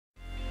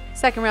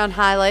Second round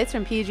highlights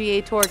from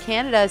PGA Tour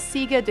Canada's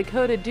SIGA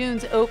Dakota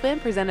Dunes Open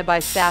presented by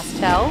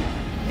SASKTEL.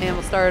 And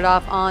we'll start it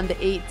off on the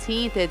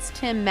 18th. It's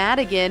Tim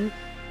Madigan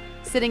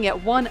sitting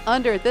at 1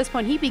 under at this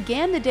point. He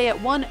began the day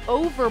at 1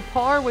 over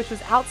par, which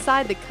was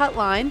outside the cut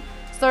line.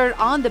 Started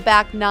on the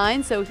back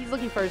 9, so he's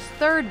looking for his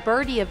third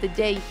birdie of the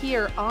day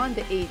here on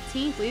the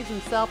 18th. Leaves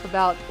himself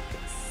about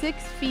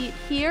 6 feet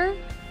here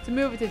to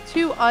move it to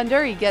 2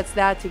 under. He gets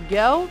that to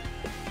go.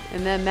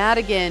 And then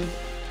Madigan,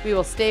 we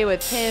will stay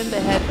with him to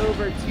head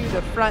over to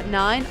the front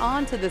 9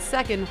 onto the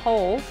second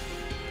hole.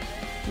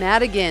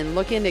 Madigan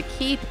looking to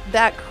keep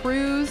that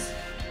cruise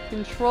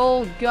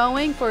control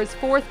going for his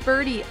 4th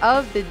birdie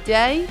of the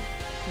day.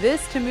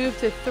 This to move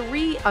to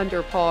 3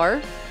 under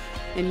par.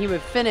 And he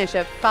would finish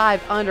at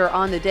 5 under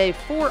on the day,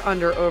 4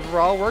 under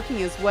overall, working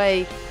his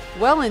way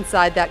well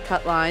inside that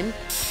cut line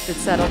to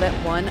settle at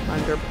 1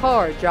 under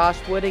par. Josh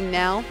Wooding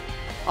now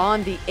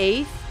on the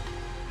 8th,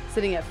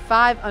 sitting at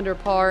 5 under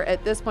par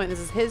at this point. This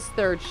is his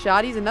 3rd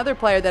shot. He's another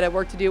player that had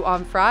work to do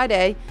on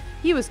Friday.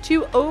 He was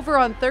 2 over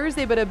on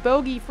Thursday, but a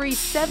bogey-free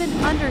 7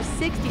 under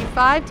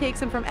 65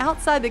 takes him from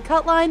outside the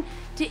cut line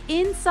to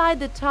inside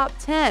the top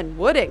 10.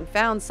 Wooding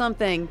found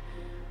something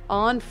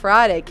on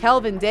Friday.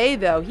 Kelvin Day,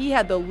 though, he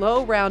had the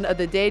low round of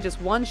the day,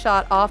 just 1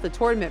 shot off the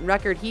tournament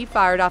record. He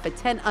fired off a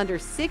 10 under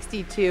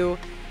 62 to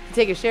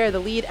take a share of the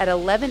lead at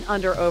 11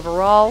 under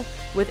overall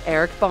with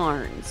Erik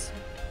Barnes.